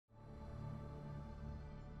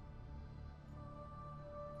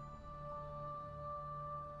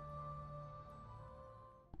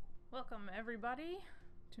Welcome everybody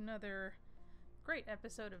to another great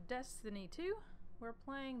episode of Destiny 2. We're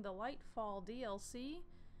playing the Lightfall DLC.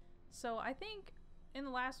 So I think in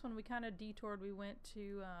the last one we kind of detoured. We went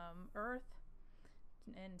to Earth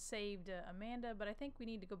and saved Amanda, but I think we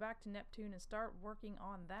need to go back to Neptune and start working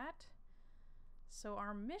on that. So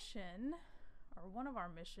our mission, or one of our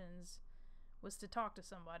missions, was to talk to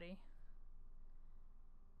somebody.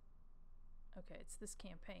 Okay, it's this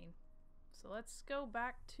campaign. So let's go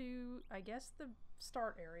back to, I guess, the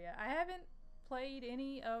start area. I haven't played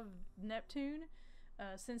any of Neptune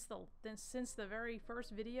since the very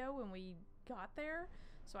first video when we got there,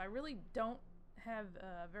 so I really don't have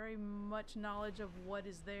very much knowledge of what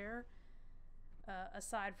is there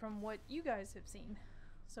aside from what you guys have seen.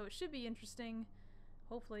 So it should be interesting.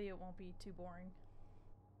 Hopefully it won't be too boring.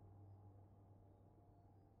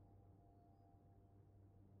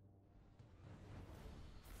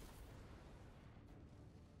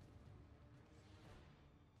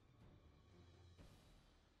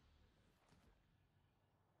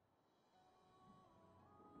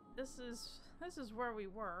 This is where we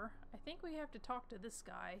were. I think we have to talk to this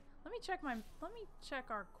guy. Let me check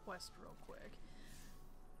our quest real quick.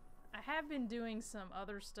 I have been doing some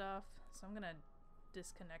other stuff, so I'm gonna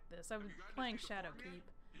disconnect this. I was playing Shadowkeep.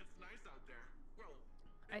 It's nice out there. Well,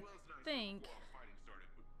 I think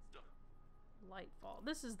Lightfall.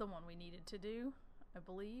 This is the one we needed to do, I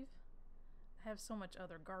believe. I have so much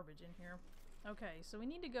other garbage in here. Okay, so we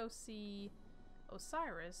need to go see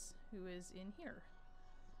Osiris, who is in here.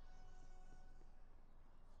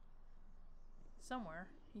 Somewhere.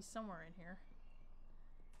 He's somewhere in here.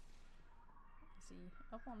 Is he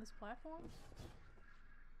up on this platform?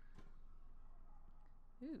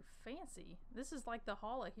 Ooh, fancy. This is like the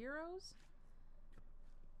Hall of Heroes?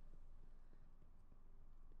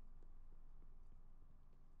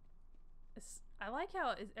 I like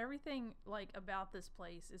how everything like about this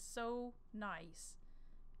place is so nice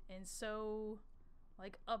and so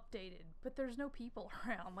like updated, but there's no people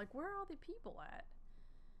around. Like, where are all the people at?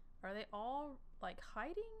 Are they all like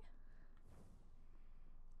hiding?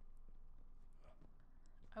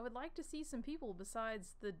 I would like to see some people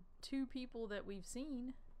besides the two people that we've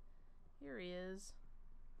seen. Here he is.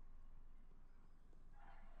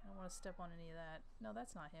 I don't want to step on any of that. No,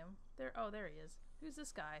 that's not him. There. Oh, there he is. Who's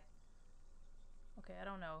this guy? Okay, I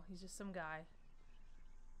don't know. He's just some guy.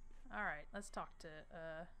 Alright, let's talk to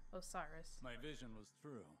Osiris. My vision was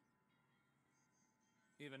true.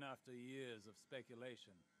 Even after years of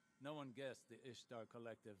speculation, no one guessed the Ishtar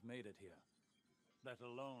Collective made it here, let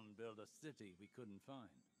alone build a city we couldn't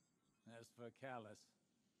find. As for Callus,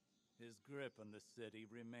 his grip on the city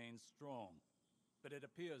remains strong, but it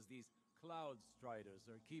appears these Cloud Striders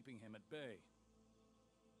are keeping him at bay.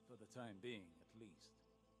 For the time being, at least.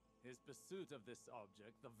 His pursuit of this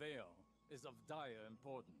object, the Veil, is of dire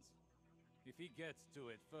importance. If he gets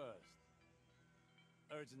to it first,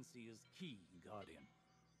 urgency is key, Guardian.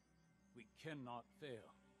 We cannot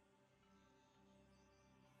fail.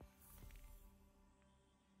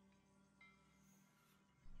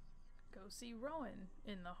 Go see Rowan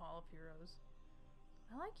in the Hall of Heroes.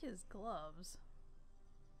 I like his gloves.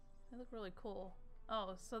 They look really cool.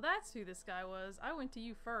 Oh, so that's who this guy was. I went to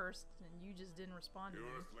you first, and you just didn't respond to me.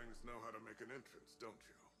 You Earthlings know how to make an entrance, don't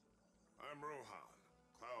you? I'm Rohan,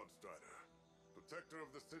 Cloud Strider, protector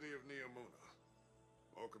of the city of Neomuna.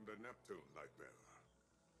 Welcome to Neptune, Lightbearer.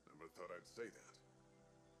 Never thought I'd say that.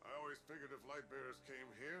 I always figured if Lightbearers came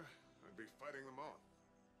here, I'd be fighting them off.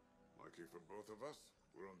 Lucky for both of us,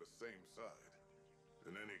 we're on the same side.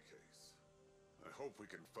 In any case, I hope we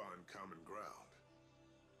can find common ground.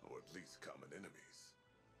 Or at least common enemies.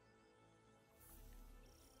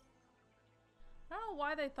 I don't know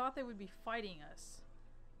why they thought they would be fighting us.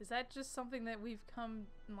 Is that just something that we've come,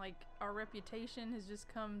 like, our reputation has just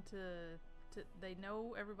come to they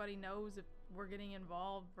know, everybody knows if we're getting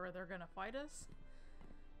involved or they're gonna fight us?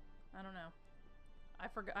 I don't know. I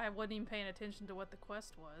forgot, I wasn't even paying attention to what the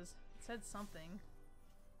quest was. It said something.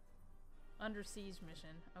 Under siege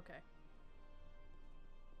mission. Okay.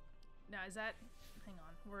 Now is that... hang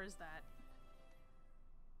on. Where is that?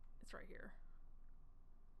 It's right here.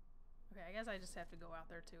 Okay, I guess I just have to go out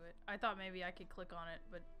there to it. I thought maybe I could click on it,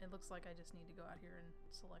 but it looks like I just need to go out here and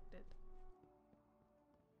select it.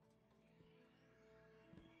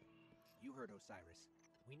 You heard Osiris.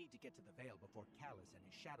 We need to get to the Veil before Callus and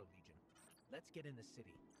his Shadow Legion. Let's get in the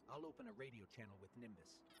city. I'll open a radio channel with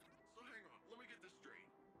Nimbus. So hang on, let me get this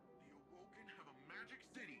straight. The Awoken have a magic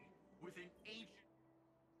city with an ancient...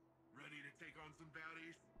 Ready to take on some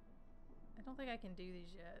baddies? I don't think I can do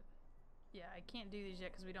these yet. Yeah, I can't do these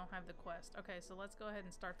yet because we don't have the quest. Okay, so let's go ahead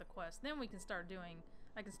and start the quest. Then we can start doing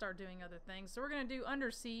I can start doing other things. So we're gonna do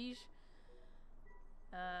Under Siege.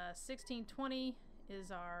 1620 is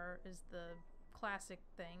the classic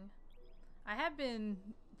thing. I have been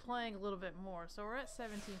playing a little bit more, so we're at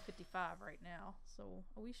 1755 right now. So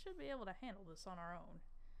we should be able to handle this on our own.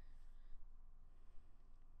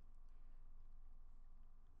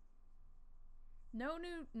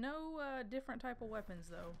 No different type of weapons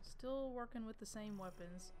though. Still working with the same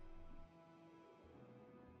weapons.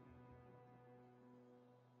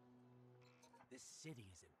 This city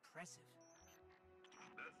is impressive.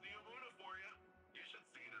 That's Neomuna for you. You should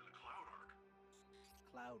see it in the Cloud Arc.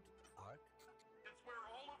 Cloud Arc? It's where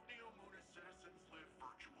all of Neomuna's citizens live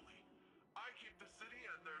virtually. I keep the city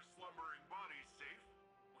and their slumbering bodies safe.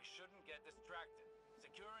 We shouldn't get distracted.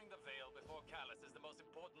 Securing the Veil before Callus is the most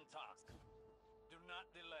important task. Do not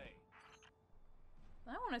delay.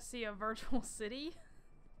 I want to see a virtual city.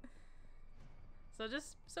 So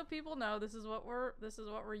just so people know, this is what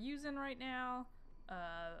we're using right now.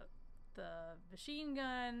 The machine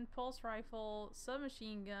gun, pulse rifle,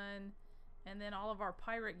 submachine gun, and then all of our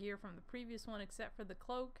pirate gear from the previous one except for the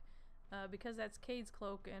cloak, because that's Cade's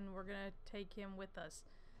cloak and we're gonna take him with us.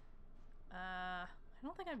 I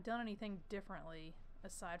don't think I've done anything differently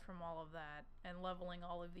aside from all of that and leveling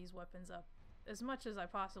all of these weapons up as much as I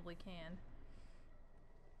possibly can.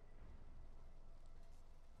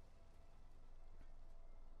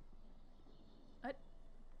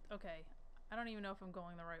 Okay, I don't even know if I'm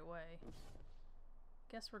going the right way.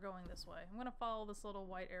 Guess we're going this way. I'm gonna follow this little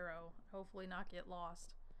white arrow, hopefully not get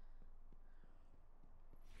lost.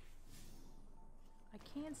 I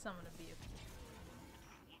can summon a vehicle.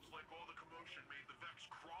 Looks like all the commotion made the Vex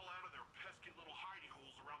crawl out of their pesky little hidey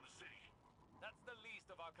holes around the city. That's the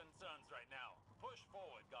least of our concerns right now. Push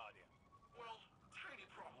forward, Guardian. Well, tiny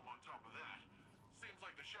problem on top of that. Seems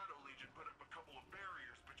like the Shadow Legion put up a couple of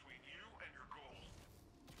barriers between you and your goal.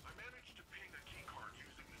 I managed to ping a keycard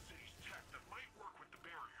using the city's tech that might work with the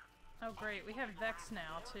barrier. Oh great, we have Vex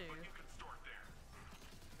now too. But you can start there.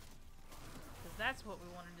 Because that's what we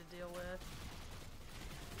wanted to deal with.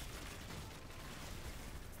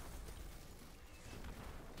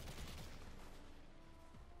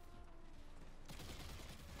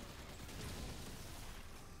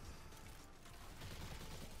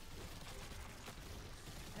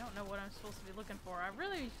 I don't know what I'm supposed to be looking for. I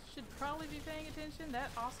really should probably be paying attention. That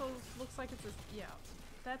also looks like it's a... yeah,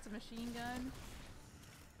 that's a machine gun.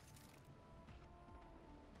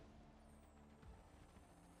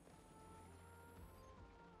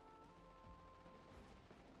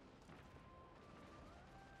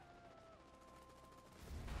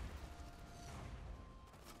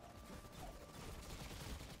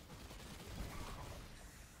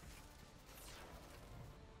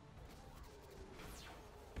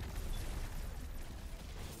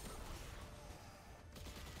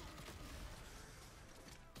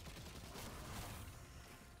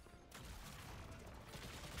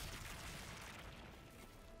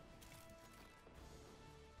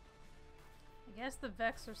 I guess the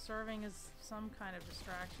Vex are serving as some kind of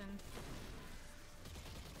distraction.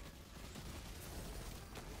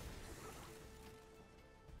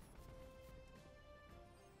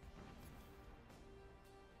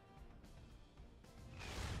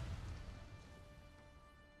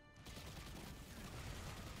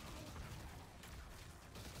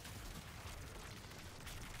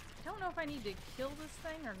 I don't know if I need to kill this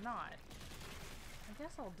thing or not. I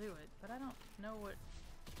guess I'll do it, but I don't know what...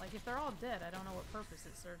 like, if they're all dead, I don't know what purpose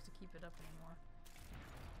it serves to keep it up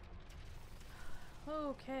anymore.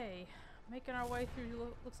 Okay, making our way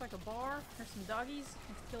through, looks like a bar. There's some doggies.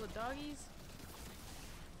 Let's kill the doggies.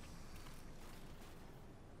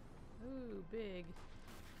 Ooh, big.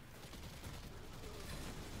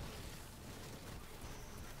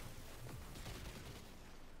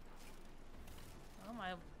 Oh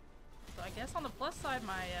my... so I guess on the plus side,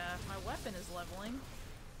 my my weapon is leveling.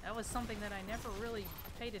 That was something that I never really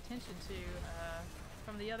paid attention to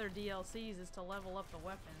from the other DLCs, is to level up the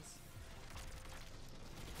weapons.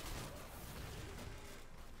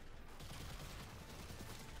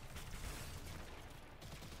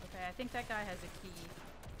 Okay, I think that guy has a key.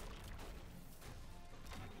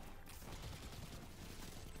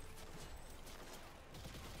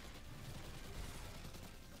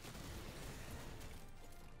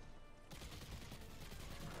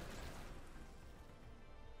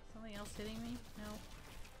 Something else hitting me? No.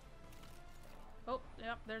 Oh,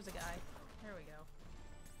 yep, there's a guy. There we go.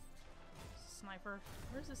 Sniper.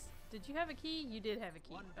 Where's this? Did you have a key? You did have a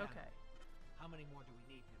key. One down. Okay. How many more do we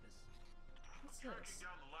need for this? What's Tracking this?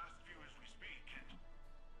 down the last few as we speak.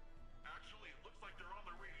 Actually, it looks like they're on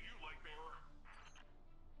their way to you, Lightbearer.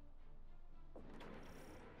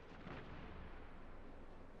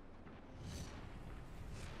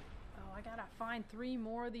 Oh, I gotta find 3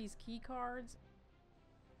 more of these key cards.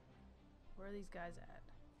 Where are these guys at?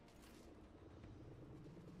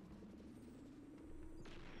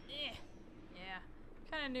 Eh. Yeah.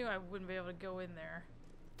 Kinda knew I wouldn't be able to go in there.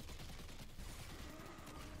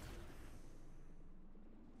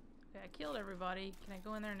 Okay, I killed everybody. Can I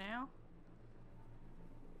go in there now?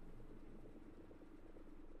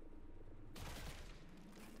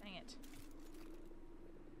 Dang it.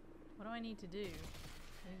 What do I need to do?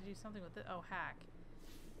 I need to do something with it. Oh, hack.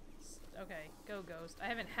 Okay, go Ghost. I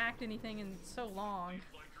haven't hacked anything in so long. Seems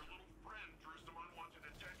like your little friend drew some unwanted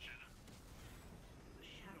attention.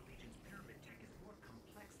 The Shadow Legion's pyramid tech is more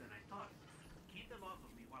complex than I thought. Keep them off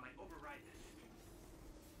of me while I override this.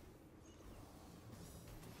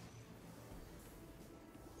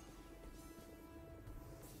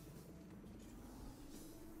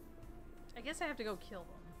 I guess I have to go kill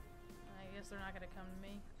them. I guess they're not gonna come to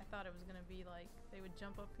me. I thought it was gonna be like they would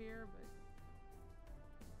jump up here, but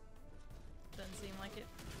doesn't seem like it.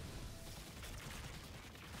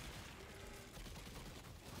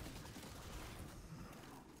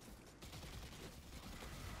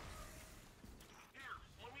 Here,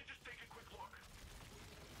 let me just take a quick look.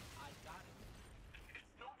 I got it.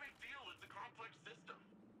 It's no big deal. It's a complex system.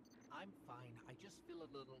 I'm fine. I just feel a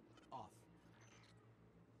little off.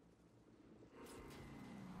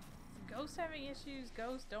 Ghosts having issues,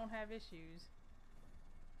 ghosts don't have issues.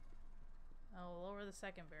 I'll lower the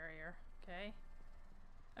second barrier. Okay.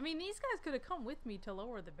 I mean, these guys could have come with me to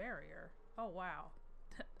lower the barrier. Oh wow.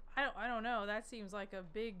 I don't know. That seems like a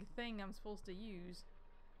big thing I'm supposed to use.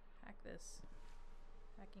 Hack this.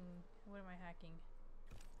 Hacking. What am I hacking?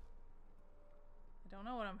 I don't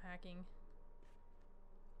know what I'm hacking.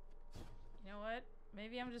 You know what?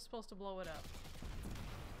 Maybe I'm just supposed to blow it up.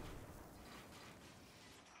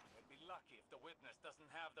 We'd be lucky if the witness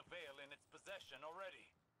doesn't have the veil in its possession already.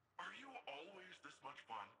 Are you always this much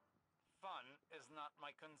fun? Fun is not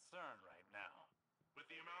my concern right now. With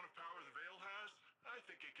the amount of power the Veil has, I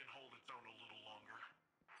think it can hold its own a little longer.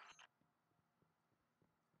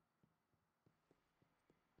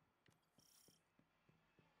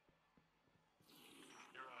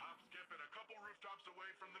 You're a hop, skip, and a couple rooftops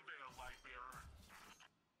away from the Veil, Lightbearer.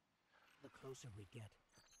 The closer we get,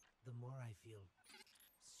 the more I feel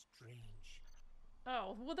strange.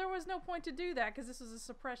 Oh, well there was no point to do that because this was a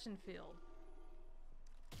suppression field.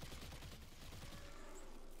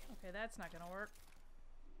 Okay, that's not gonna work.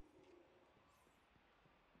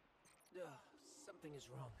 Something is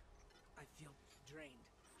wrong. I feel drained.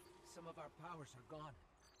 Some of our powers are gone.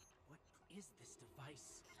 What is this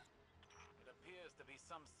device? It appears to be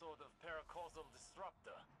some sort of paracausal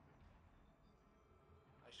disruptor.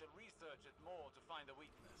 I should research it more to find a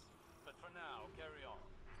weakness. But for now, carry on.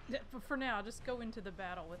 Yeah, but for now, just go into the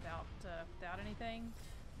battle without anything.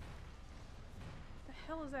 What the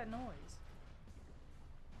hell is that noise?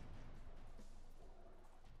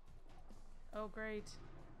 Oh great.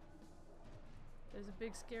 There's a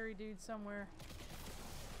big scary dude somewhere.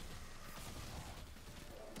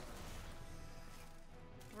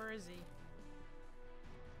 Where is he?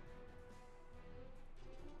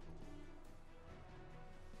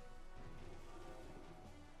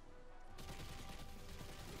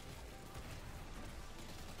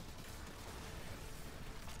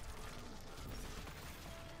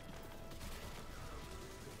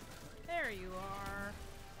 There you are.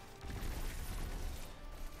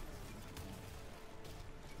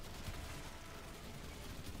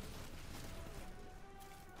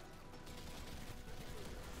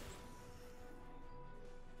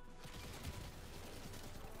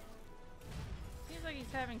 Seems like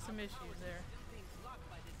he's having some issues there.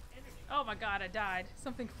 Oh my god, I died.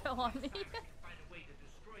 Something fell on me.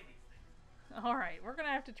 Alright, we're gonna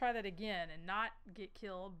have to try that again and not get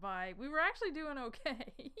killed by... We were actually doing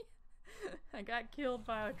okay. I got killed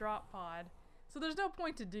by a drop pod. So there's no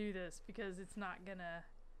point to do this because it's not gonna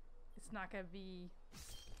be...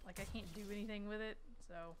 Like, I can't do anything with it.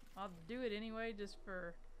 So I'll do it anyway just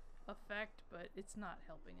for effect, but it's not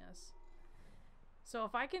helping us. So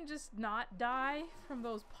if I can just not die from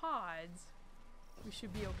those pods, we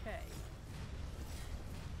should be okay.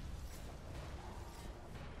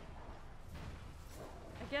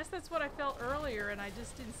 I guess that's what I felt earlier and I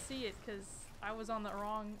just didn't see it because I was on the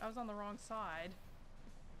wrong side.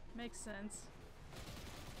 Makes sense.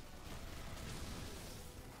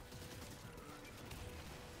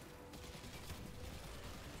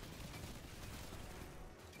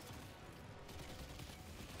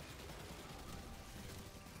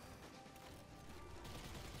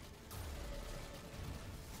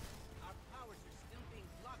 Our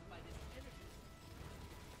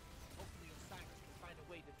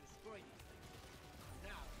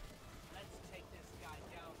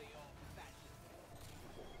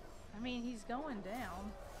I mean, he's going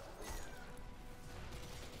down.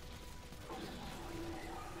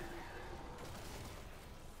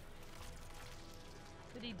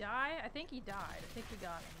 Did he die? I think he died. I think we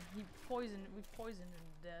got him. We poisoned him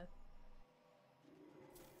to death.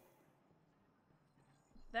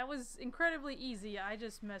 That was incredibly easy. I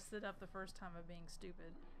just messed it up the first time of being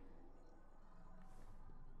stupid.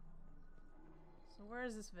 So where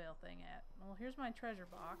is this veil thing at? Well, here's my treasure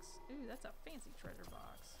box. Ooh, that's a fancy treasure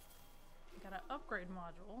box. Got an upgrade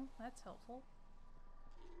module. That's helpful.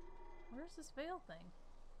 Where's this veil thing?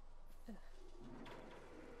 Ugh.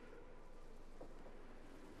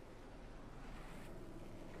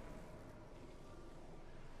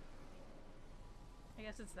 I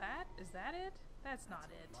guess it's that? Is that it? That's not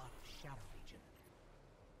it. A lot of Shadow Legion.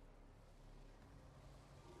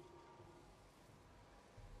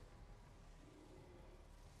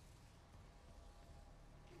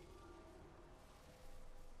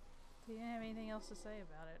 He didn't have anything else to say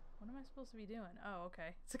about it. What am I supposed to be doing? Oh,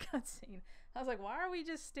 okay. It's a cutscene. I was like, why are we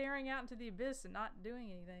just staring out into the abyss and not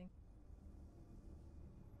doing anything?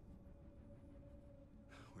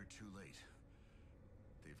 We're too late.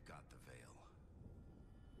 They've got the veil.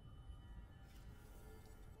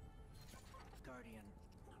 Guardian,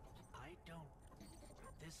 I don't...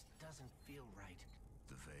 This doesn't feel right.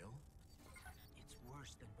 The veil? It's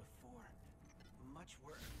worse than before. Much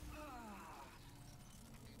worse.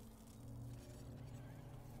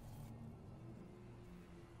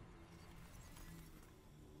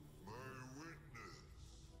 My witness.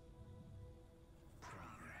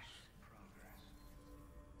 Progress.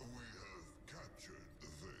 We have captured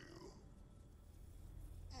the veil.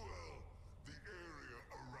 Well, the area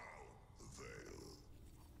around the veil.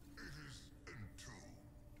 It is entombed,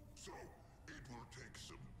 so it will take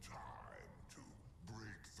some time to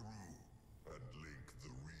break through and link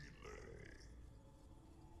the relay.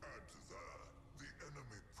 Add to that the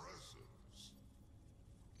enemy presence.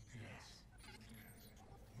 Yes.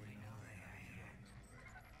 We know they are here.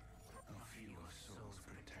 A few of Soul's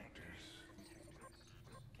protectors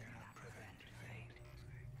cannot prevent fate.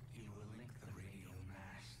 You will link the radio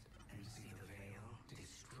mast and see the veil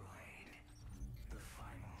destroyed. The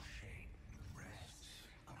final shape rests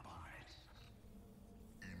upon it.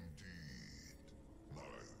 Indeed,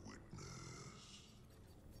 my witness.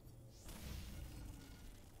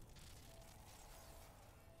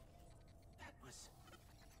 That was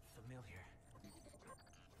familiar.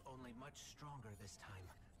 Only much stronger this time.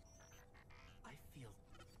 I feel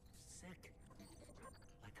sick.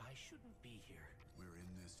 Like I shouldn't be here. We're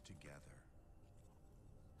in this together.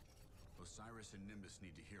 Osiris and Nimbus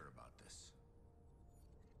need to hear about this.